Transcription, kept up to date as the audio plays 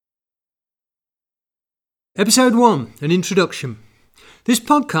Episode 1, an introduction. This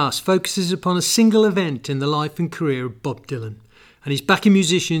podcast focuses upon a single event in the life and career of Bob Dylan and his backing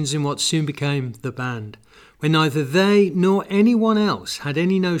musicians in what soon became the band, when neither they nor anyone else had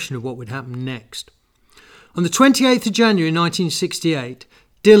any notion of what would happen next. On the 28th of January 1968,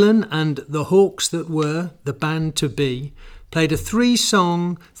 Dylan and the Hawks That Were, the band to be, played a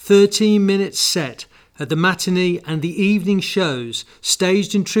 3-song, 13-minute set at the matinee and the evening shows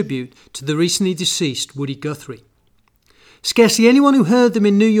staged in tribute to the recently deceased Woody Guthrie. Scarcely anyone who heard them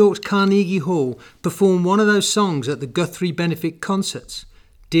in New York's Carnegie Hall perform one of those songs at the Guthrie benefit concerts,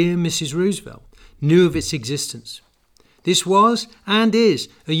 Dear Mrs. Roosevelt, knew of its existence. This was, and is,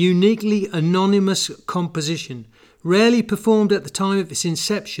 a uniquely anonymous composition, rarely performed at the time of its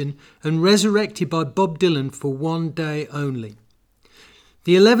inception and resurrected by Bob Dylan for one day only.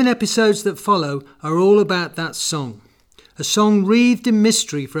 The 11 episodes that follow are all about that song, a song wreathed in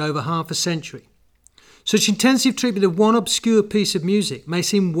mystery for over half a century. Such intensive treatment of one obscure piece of music may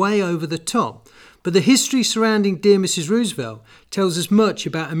seem way over the top, but the history surrounding Dear Mrs. Roosevelt tells us much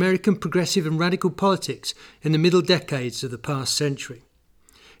about American progressive and radical politics in the middle decades of the past century.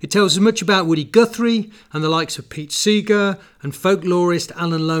 It tells us much about Woody Guthrie and the likes of Pete Seeger and folklorist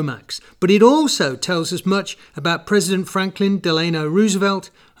Alan Lomax, but it also tells us much about President Franklin Delano Roosevelt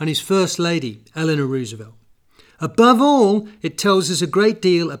and his First Lady, Eleanor Roosevelt. Above all, it tells us a great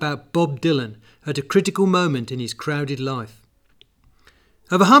deal about Bob Dylan at a critical moment in his crowded life.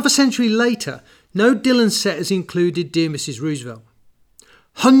 Over half a century later, no Dylan set has included Dear Mrs. Roosevelt.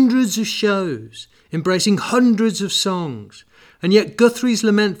 Hundreds of shows, embracing hundreds of songs, and yet Guthrie's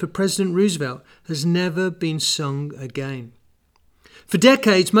lament for President Roosevelt has never been sung again. For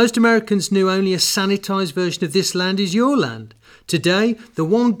decades, most Americans knew only a sanitized version of This Land Is Your Land. Today, the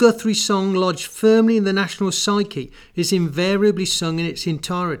one Guthrie song lodged firmly in the national psyche is invariably sung in its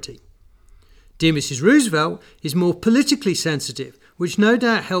entirety. Dear Mrs. Roosevelt is more politically sensitive, which no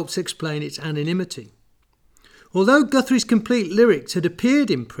doubt helps explain its anonymity. Although Guthrie's complete lyrics had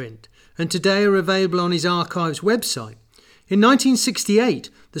appeared in print and today are available on his archives website, in 1968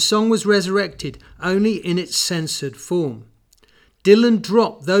 the song was resurrected only in its censored form. Dylan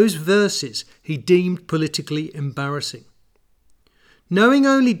dropped those verses he deemed politically embarrassing. Knowing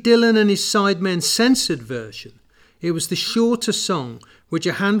only Dylan and his sidemen's censored version, it was the shorter song which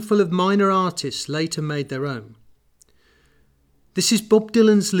a handful of minor artists later made their own. This is Bob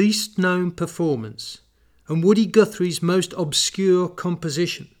Dylan's least known performance and Woody Guthrie's most obscure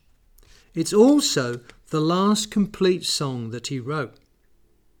composition. It's also the last complete song that he wrote.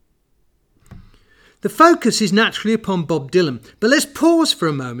 The focus is naturally upon Bob Dylan, but let's pause for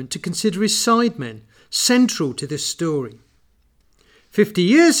a moment to consider his sidemen, central to this story. 50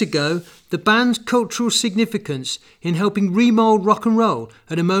 years ago, the band's cultural significance in helping remold rock and roll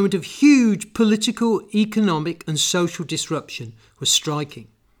at a moment of huge political, economic and social disruption was striking.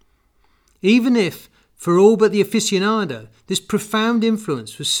 Even if, for all but the aficionado, this profound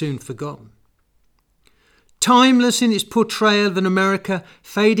influence was soon forgotten. Timeless in its portrayal of an America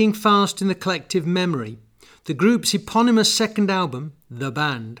fading fast in the collective memory, the group's eponymous second album, The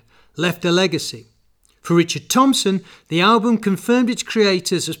Band, left a legacy. For Richard Thompson, the album confirmed its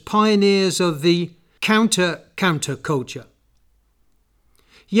creators as pioneers of the counter-culture.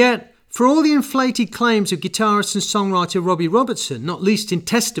 Yet, for all the inflated claims of guitarist and songwriter Robbie Robertson, not least in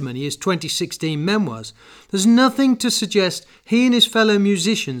Testimony, his 2016 memoirs, there's nothing to suggest he and his fellow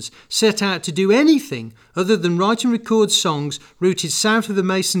musicians set out to do anything other than write and record songs rooted south of the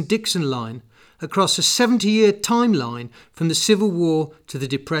Mason-Dixon line across a 70-year timeline from the Civil War to the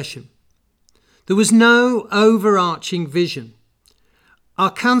Depression. There was no overarching vision.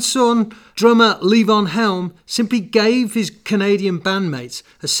 Arkansas drummer Levon Helm simply gave his Canadian bandmates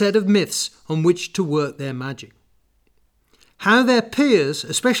a set of myths on which to work their magic. How their peers,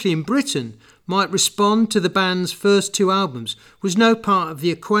 especially in Britain, might respond to the band's first 2 albums was no part of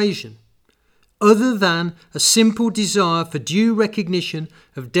the equation, other than a simple desire for due recognition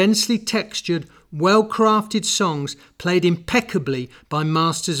of densely textured, well-crafted songs played impeccably by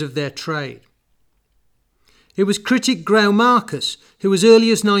masters of their trade. It was critic Greil Marcus who, as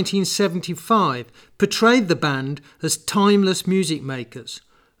early as 1975, portrayed the band as timeless music makers,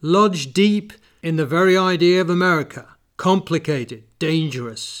 lodged deep in the very idea of America, complicated,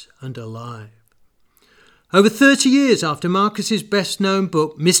 dangerous and alive. Over 30 years after Marcus's best-known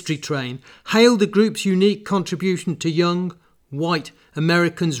book, Mystery Train, hailed the group's unique contribution to young, white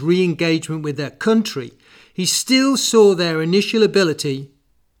Americans' re-engagement with their country, he still saw their initial ability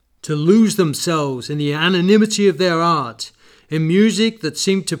to lose themselves in the anonymity of their art, in music that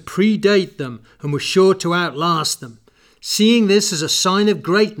seemed to predate them and was sure to outlast them, seeing this as a sign of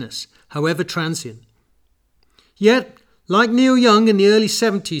greatness, however transient. Yet, like Neil Young in the early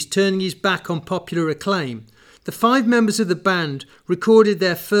 70s turning his back on popular acclaim, the 5 members of the band recorded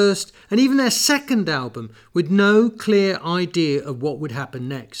their first and even their second album with no clear idea of what would happen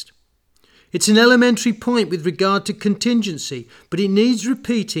next. It's an elementary point with regard to contingency, but it needs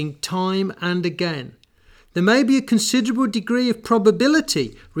repeating time and again. There may be a considerable degree of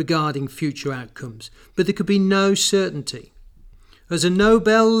probability regarding future outcomes, but there could be no certainty. As a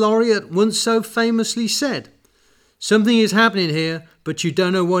Nobel laureate once so famously said, "Something is happening here, but you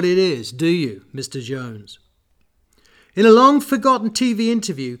don't know what it is, do you, Mr. Jones?" In a long-forgotten TV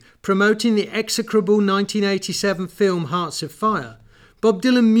interview promoting the execrable 1987 film Hearts of Fire, Bob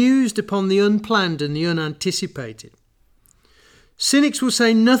Dylan mused upon the unplanned and the unanticipated. Cynics will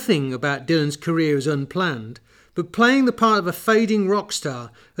say nothing about Dylan's career as unplanned, but playing the part of a fading rock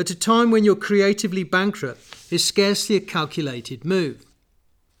star at a time when you're creatively bankrupt is scarcely a calculated move.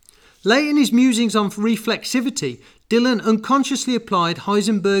 Late in his musings on reflexivity, Dylan unconsciously applied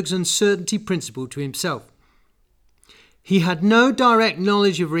Heisenberg's uncertainty principle to himself. He had no direct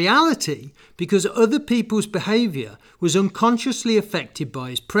knowledge of reality because other people's behaviour was unconsciously affected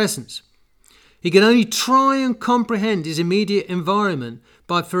by his presence. He could only try and comprehend his immediate environment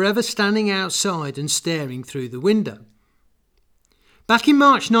by forever standing outside and staring through the window. Back in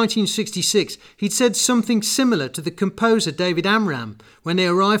March 1966, he'd said something similar to the composer David Amram when they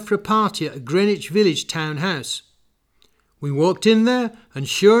arrived for a party at a Greenwich Village townhouse. "We walked in there and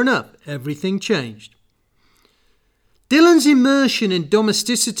sure enough, everything changed." Dylan's immersion in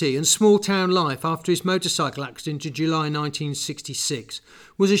domesticity and small-town life after his motorcycle accident in July 1966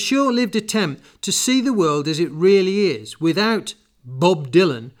 was a short-lived attempt to see the world as it really is, without Bob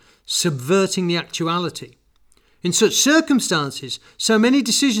Dylan subverting the actuality. In such circumstances, so many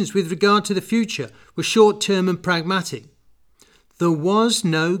decisions with regard to the future were short-term and pragmatic. There was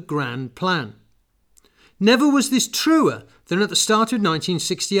no grand plan. Never was this truer than at the start of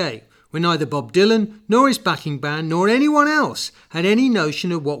 1968, when neither Bob Dylan, nor his backing band, nor anyone else had any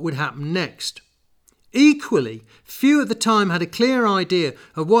notion of what would happen next. Equally, few at the time had a clear idea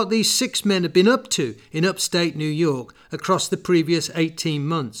of what these 6 men had been up to in upstate New York across the previous 18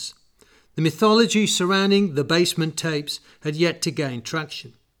 months. The mythology surrounding the basement tapes had yet to gain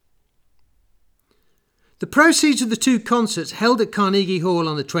traction. The proceeds of the 2 concerts held at Carnegie Hall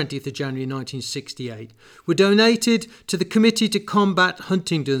on the 20th of January 1968 were donated to the Committee to Combat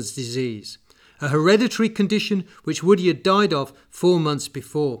Huntington's Disease, a hereditary condition which Woody had died of 4 months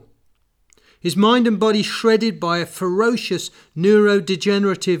before. His mind and body shredded by a ferocious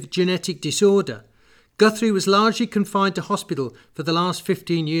neurodegenerative genetic disorder, Guthrie was largely confined to hospital for the last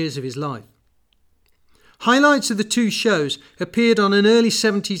 15 years of his life. Highlights of the 2 shows appeared on an early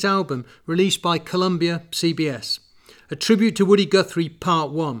 70s album released by Columbia CBS, a tribute to Woody Guthrie Part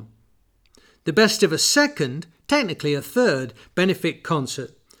 1. The best of a second, technically a third, benefit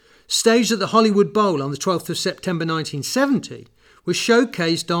concert, staged at the Hollywood Bowl on the 12th of September 1970, was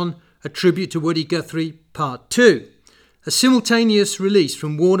showcased on A Tribute to Woody Guthrie Part 2, a simultaneous release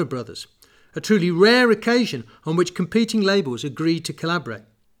from Warner Brothers, a truly rare occasion on which competing labels agreed to collaborate.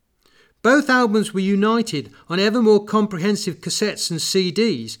 Both albums were united on ever more comprehensive cassettes and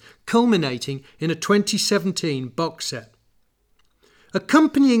CDs, culminating in a 2017 box set.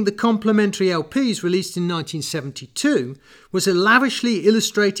 Accompanying the complimentary LPs released in 1972 was a lavishly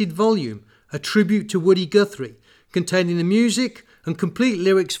illustrated volume, A Tribute to Woody Guthrie, containing the music and complete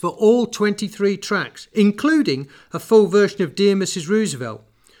lyrics for all 23 tracks, including a full version of Dear Mrs. Roosevelt,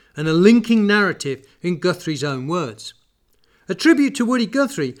 and a linking narrative in Guthrie's own words. A Tribute to Woody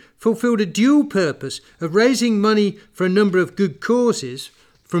Guthrie fulfilled a dual purpose of raising money for a number of good causes,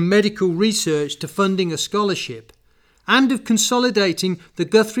 from medical research to funding a scholarship, and of consolidating the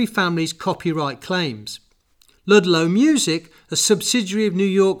Guthrie family's copyright claims. Ludlow Music, a subsidiary of New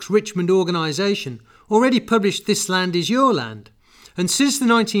York's Richmond organisation, already published This Land Is Your Land, and since the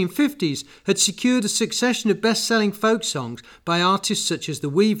 1950s had secured a succession of best-selling folk songs by artists such as the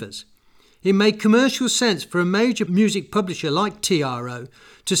Weavers. It made commercial sense for a major music publisher like TRO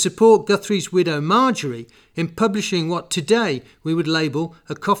to support Guthrie's widow Marjorie in publishing what today we would label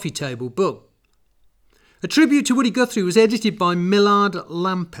a coffee table book. A Tribute to Woody Guthrie was edited by Millard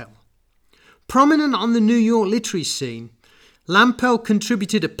Lampell. Prominent on the New York literary scene, Lampell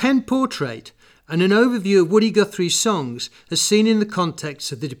contributed a pen portrait and an overview of Woody Guthrie's songs as seen in the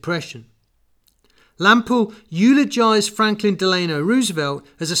context of the Depression. Lampell eulogised Franklin Delano Roosevelt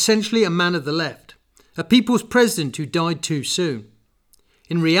as essentially a man of the left, a people's president who died too soon.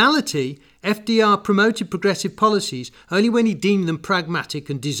 In reality, FDR promoted progressive policies only when he deemed them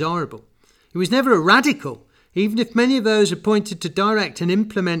pragmatic and desirable. He was never a radical, even if many of those appointed to direct and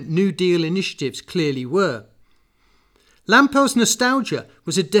implement New Deal initiatives clearly were. Lampell's nostalgia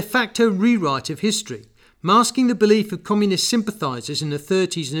was a de facto rewrite of history, masking the belief of communist sympathisers in the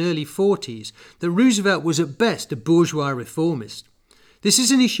 30s and early 40s that Roosevelt was at best a bourgeois reformist. This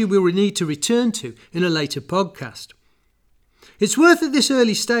is an issue we will need to return to in a later podcast. It's worth at this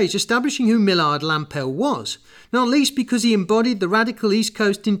early stage establishing who Millard Lampell was, not least because he embodied the radical East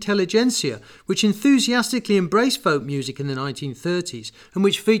Coast intelligentsia which enthusiastically embraced folk music in the 1930s and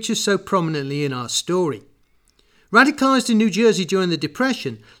which features so prominently in our story. Radicalised in New Jersey during the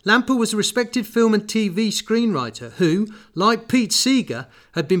Depression, Lampell was a respected film and TV screenwriter who, like Pete Seeger,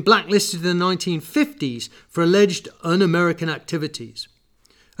 had been blacklisted in the 1950s for alleged un-American activities.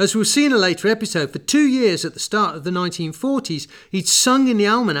 As we'll see in a later episode, for 2 years at the start of the 1940s, he'd sung in the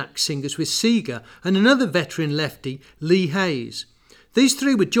Almanac Singers with Seeger and another veteran lefty, Lee Hayes. These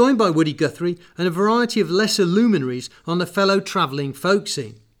three were joined by Woody Guthrie and a variety of lesser luminaries on the fellow travelling folk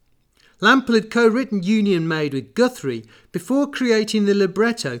scene. Lampell had co-written Union Maid with Guthrie before creating the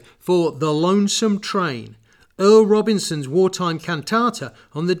libretto for The Lonesome Train, Earl Robinson's wartime cantata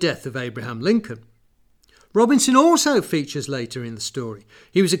on the death of Abraham Lincoln. Robinson also features later in the story.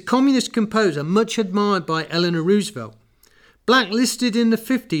 He was a communist composer much admired by Eleanor Roosevelt. Blacklisted in the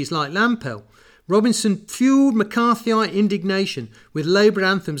 50s like Lampell, Robinson fueled McCarthyite indignation with Labour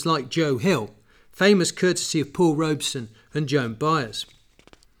anthems like Joe Hill, famous courtesy of Paul Robeson and Joan Baez.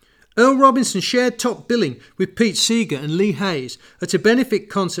 Earl Robinson shared top billing with Pete Seeger and Lee Hayes at a benefit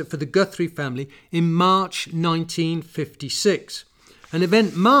concert for the Guthrie family in March 1956, an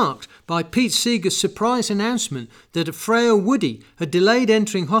event marked by Pete Seeger's surprise announcement that a frail Woody had delayed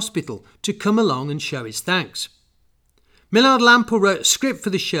entering hospital to come along and show his thanks. Millard Lampell wrote a script for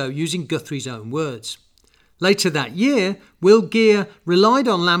the show using Guthrie's own words. Later that year, Will Geer relied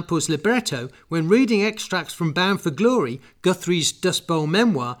on Lampell's libretto when reading extracts from Bound for Glory, Guthrie's Dust Bowl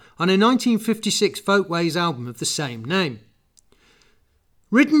memoir, on a 1956 Folkways album of the same name.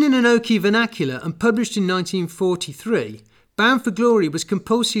 Written in an Okie vernacular and published in 1943, Bound for Glory was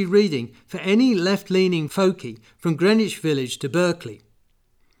compulsory reading for any left-leaning folkie from Greenwich Village to Berkeley.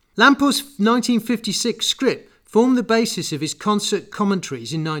 Lampell's 1956 script formed the basis of his concert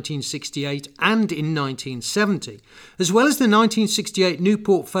commentaries in 1968 and in 1970, as well as the 1968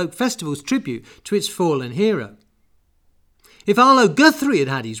 Newport Folk Festival's tribute to its fallen hero. If Arlo Guthrie had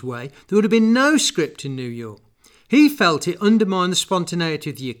had his way, there would have been no script in New York. He felt it undermined the spontaneity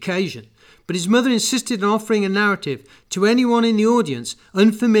of the occasion, but his mother insisted on offering a narrative to anyone in the audience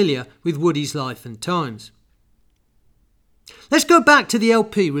unfamiliar with Woody's life and times. Let's go back to the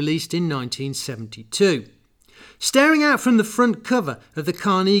LP released in 1972. Staring out from the front cover of the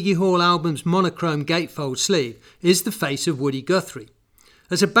Carnegie Hall album's monochrome gatefold sleeve is the face of Woody Guthrie,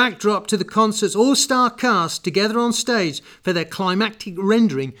 as a backdrop to the concert's all-star cast together on stage for their climactic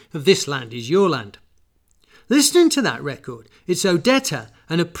rendering of This Land Is Your Land. Listening to that record, it's Odetta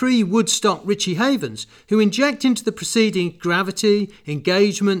and a pre-Woodstock Richie Havens who inject into the proceeding gravity,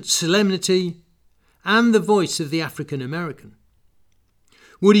 engagement, solemnity, and the voice of the African American.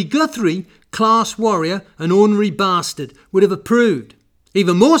 Woody Guthrie, class warrior and ornery bastard, would have approved.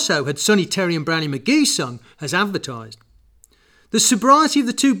 Even more so had Sonny Terry and Brownie McGhee sung as advertised. The sobriety of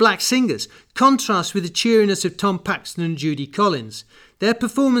the two black singers contrasts with the cheeriness of Tom Paxton and Judy Collins, their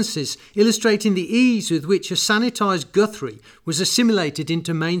performances illustrating the ease with which a sanitised Guthrie was assimilated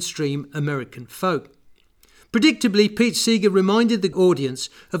into mainstream American folk. Predictably, Pete Seeger reminded the audience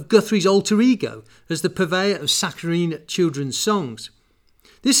of Guthrie's alter ego as the purveyor of saccharine children's songs.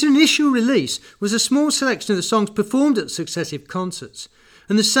 This initial release was a small selection of the songs performed at successive concerts,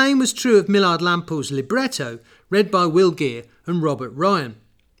 and the same was true of Millard Lampell's libretto, read by Will Geer and Robert Ryan.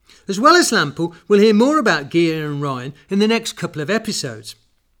 As well as Lampell, we'll hear more about Geer and Ryan in the next couple of episodes.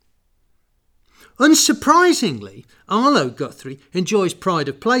 Unsurprisingly, Arlo Guthrie enjoys pride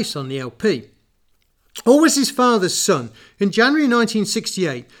of place on the LP. Always his father's son, in January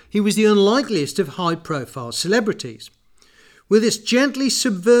 1968, he was the unlikeliest of high-profile celebrities. With its gently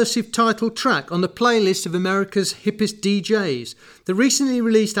subversive title track on the playlist of America's hippest DJs, the recently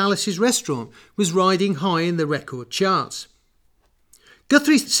released Alice's Restaurant was riding high in the record charts.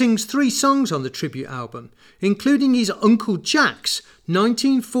 Guthrie sings 3 songs on the tribute album, including his Uncle Jack's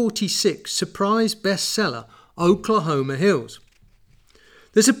 1946 surprise bestseller, Oklahoma Hills.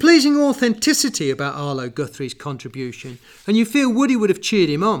 There's a pleasing authenticity about Arlo Guthrie's contribution, and you feel Woody would have cheered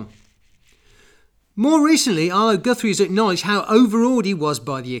him on. More recently, Arlo Guthrie has acknowledged how overawed he was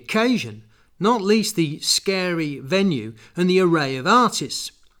by the occasion, not least the scary venue and the array of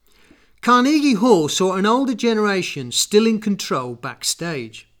artists. Carnegie Hall saw an older generation still in control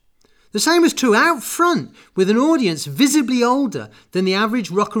backstage. The same was true out front, with an audience visibly older than the average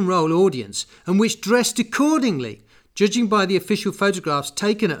rock and roll audience and which dressed accordingly Judging by the official photographs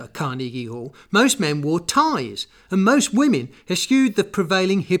taken at Carnegie Hall, most men wore ties and most women eschewed the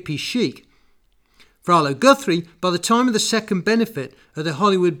prevailing hippie chic. For Arlo Guthrie, by the time of the second benefit at the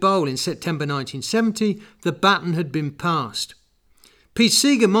Hollywood Bowl in September 1970, the baton had been passed. Pete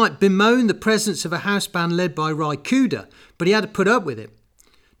Seeger might bemoan the presence of a house band led by Ry Cooder, but he had to put up with it.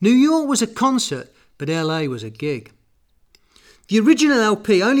 New York was a concert, but LA was a gig. The original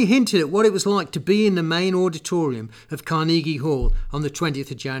LP only hinted at what it was like to be in the main auditorium of Carnegie Hall on the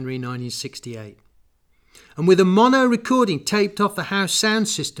 20th of January 1968. And with a mono recording taped off the house sound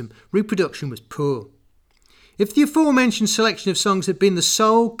system, reproduction was poor. If the aforementioned selection of songs had been the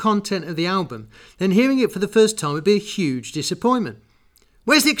sole content of the album, then hearing it for the first time would be a huge disappointment.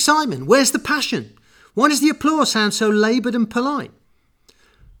 Where's the excitement? Where's the passion? Why does the applause sound so laboured and polite?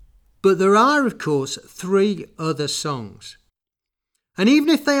 But there are, of course, 3 other songs. And even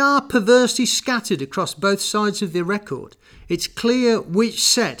if they are perversely scattered across both sides of the record, it's clear which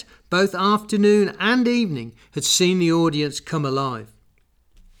set, both afternoon and evening, had seen the audience come alive.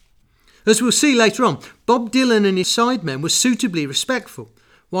 As we'll see later on, Bob Dylan and his sidemen were suitably respectful,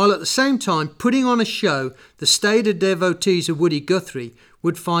 while at the same time putting on a show the staid devotees of Woody Guthrie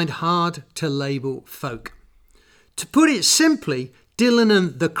would find hard to label folk. To put it simply, Dylan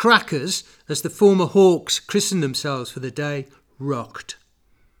and the Crackers, as the former Hawks christened themselves for the day, rocked.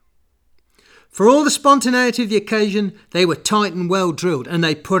 For all the spontaneity of the occasion, they were tight and well drilled, and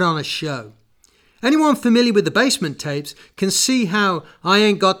they put on a show. Anyone familiar with the Basement Tapes can see how I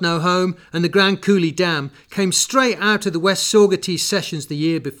Ain't Got No Home and the Grand Coulee Dam came straight out of the West Saugerties sessions the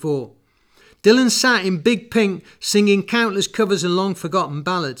year before. Dylan sat in Big Pink singing countless covers and long-forgotten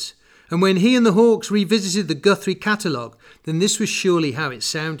ballads, and when he and the Hawks revisited the Guthrie catalogue, then this was surely how it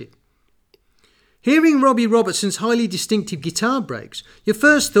sounded. Hearing Robbie Robertson's highly distinctive guitar breaks, your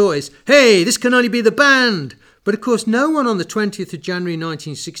first thought is, hey, this can only be the band! But of course no one on the 20th of January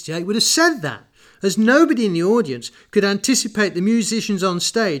 1968 would have said that, as nobody in the audience could anticipate the musicians on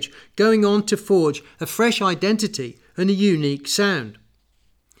stage going on to forge a fresh identity and a unique sound.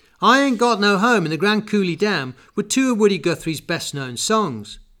 I Ain't Got No Home and the Grand Coulee Dam were 2 of Woody Guthrie's best-known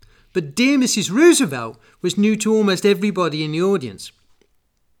songs. But Dear Mrs. Roosevelt was new to almost everybody in the audience.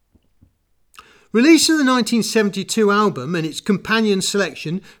 Release of the 1972 album and its companion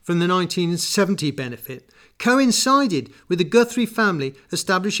selection from the 1970 benefit coincided with the Guthrie family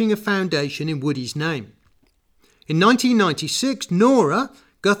establishing a foundation in Woody's name. In 1996, Nora,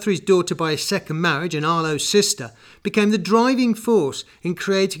 Guthrie's daughter by a second marriage and Arlo's sister, became the driving force in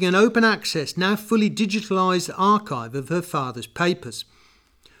creating an open-access, now fully digitalised archive of her father's papers.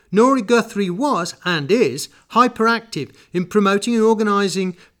 Nora Guthrie was, and is, hyperactive in promoting and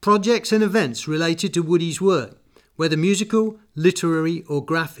organising projects and events related to Woody's work, whether musical, literary or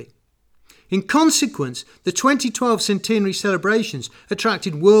graphic. In consequence, the 2012 centenary celebrations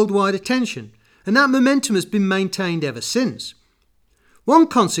attracted worldwide attention, and that momentum has been maintained ever since. One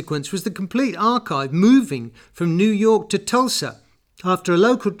consequence was the complete archive moving from New York to Tulsa after a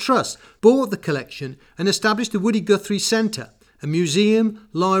local trust bought the collection and established the Woody Guthrie Centre, a museum,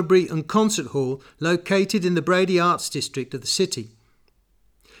 library and concert hall located in the Brady Arts District of the city.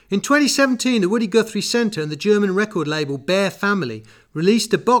 In 2017, the Woody Guthrie Centre and the German record label Bear Family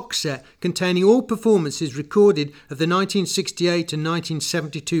released a box set containing all performances recorded of the 1968 and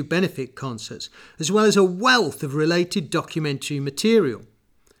 1972 benefit concerts, as well as a wealth of related documentary material.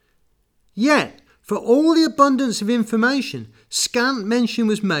 Yet, for all the abundance of information, scant mention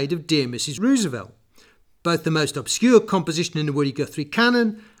was made of Dear Mrs. Roosevelt, both the most obscure composition in the Woody Guthrie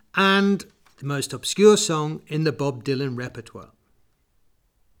canon and the most obscure song in the Bob Dylan repertoire.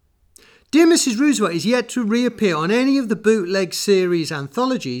 Dear Mrs. Roosevelt is yet to reappear on any of the bootleg series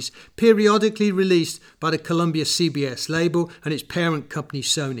anthologies periodically released by the Columbia CBS label and its parent company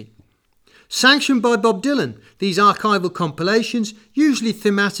Sony. Sanctioned by Bob Dylan, these archival compilations, usually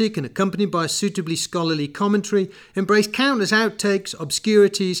thematic and accompanied by a suitably scholarly commentary, embrace countless outtakes,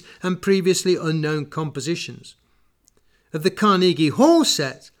 obscurities and previously unknown compositions. Of the Carnegie Hall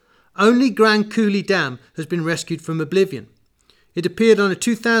set, only Grand Coulee Dam has been rescued from oblivion. It appeared on a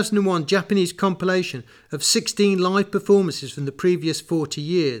 2001 Japanese compilation of 16 live performances from the previous 40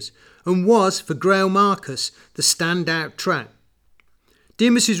 years and was, for Grail Marcus, the standout track.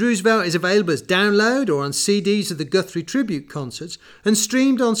 Dear Mrs. Roosevelt is available as download or on CDs of the Guthrie tribute concerts and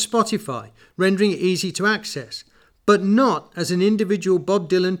streamed on Spotify, rendering it easy to access, but not as an individual Bob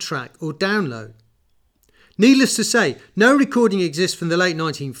Dylan track or download. Needless to say, no recording exists from the late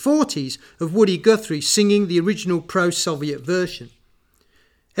 1940s of Woody Guthrie singing the original pro-Soviet version.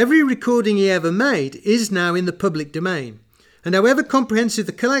 Every recording he ever made is now in the public domain, and however comprehensive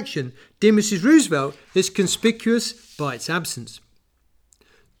the collection, Dear Mrs. Roosevelt is conspicuous by its absence.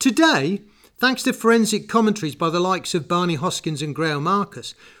 Today, thanks to forensic commentaries by the likes of Barney Hoskins and Grail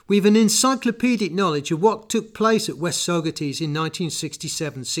Marcus, we have an encyclopedic knowledge of what took place at West Saugerties in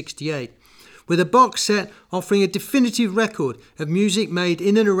 1967-68, with a box set offering a definitive record of music made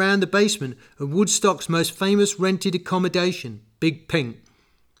in and around the basement of Woodstock's most famous rented accommodation, Big Pink.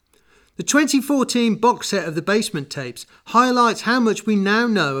 The 2014 box set of the Basement Tapes highlights how much we now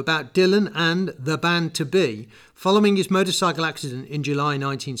know about Dylan and the band to be following his motorcycle accident in July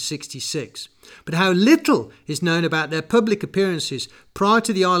 1966, but how little is known about their public appearances prior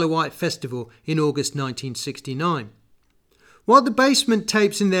to the Isle of Wight Festival in August 1969. What the Basement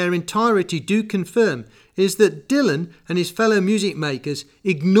Tapes in their entirety do confirm is that Dylan and his fellow music makers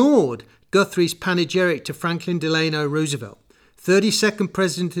ignored Guthrie's panegyric to Franklin Delano Roosevelt, 32nd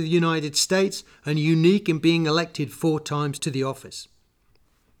President of the United States and unique in being elected 4 times to the office.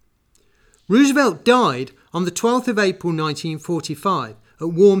 Roosevelt died on the 12th of April 1945 at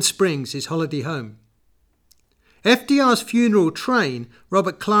Warm Springs, his holiday home. FDR's funeral train,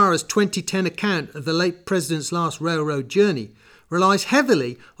 Robert Clara's 2010 account of the late president's last railroad journey, relies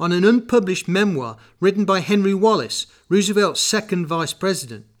heavily on an unpublished memoir written by Henry Wallace, Roosevelt's second vice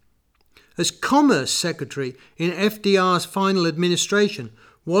president. As Commerce Secretary in FDR's final administration,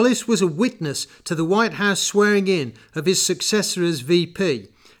 Wallace was a witness to the White House swearing in of his successor as VP,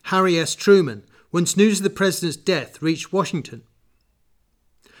 Harry S. Truman, once news of the president's death reached Washington.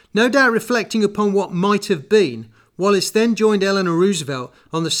 No doubt reflecting upon what might have been, Wallace then joined Eleanor Roosevelt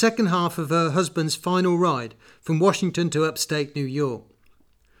on the second half of her husband's final ride from Washington to upstate New York.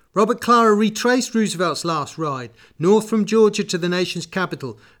 Robert Clara retraced Roosevelt's last ride, north from Georgia to the nation's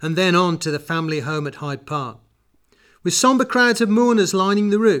capital and then on to the family home at Hyde Park. With sombre crowds of mourners lining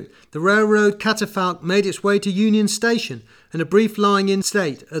the route, the railroad catafalque made its way to Union Station and a brief lying-in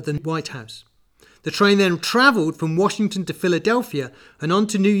state at the White House. The train then travelled from Washington to Philadelphia and on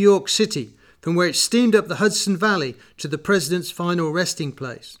to New York City, from where it steamed up the Hudson Valley to the president's final resting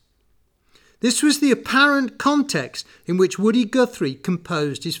place. This was the apparent context in which Woody Guthrie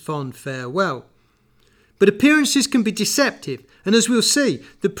composed his fond farewell. But appearances can be deceptive, and as we'll see,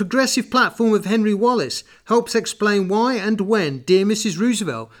 the progressive platform of Henry Wallace helps explain why and when Dear Mrs.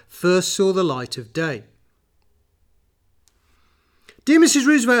 Roosevelt first saw the light of day. Dear Mrs.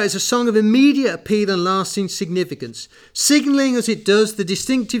 Roosevelt is a song of immediate appeal and lasting significance, signalling as it does the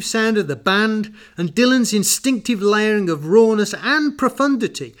distinctive sound of the band and Dylan's instinctive layering of rawness and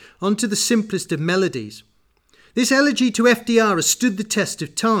profundity onto the simplest of melodies. This elegy to FDR has stood the test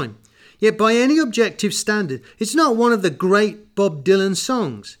of time, yet by any objective standard, it's not one of the great Bob Dylan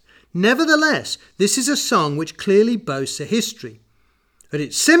songs. Nevertheless, this is a song which clearly boasts a history. At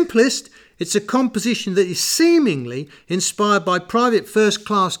its simplest, it's a composition that is seemingly inspired by Private First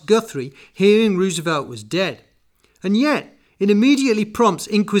Class Guthrie hearing Roosevelt was dead. And yet, it immediately prompts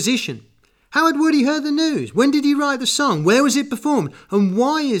inquisition. How had Woody heard the news? When did he write the song? Where was it performed? And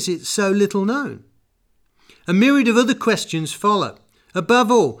why is it so little known? A myriad of other questions follow. Above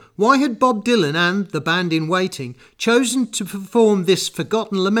all, why had Bob Dylan and the band in waiting chosen to perform this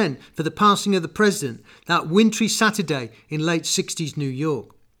forgotten lament for the passing of the president that wintry Saturday in late 60s New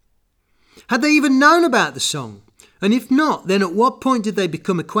York? Had they even known about the song? And if not, then at what point did they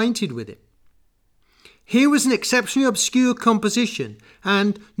become acquainted with it? Here was an exceptionally obscure composition,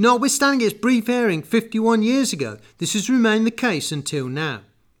 and notwithstanding its brief airing 51 years ago, this has remained the case until now.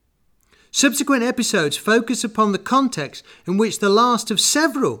 Subsequent episodes focus upon the context in which the last of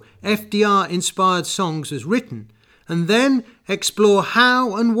several FDR-inspired songs was written, and then explore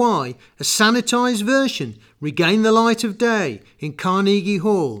how and why a sanitised version regained the light of day in Carnegie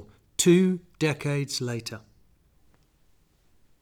Hall 2 decades later.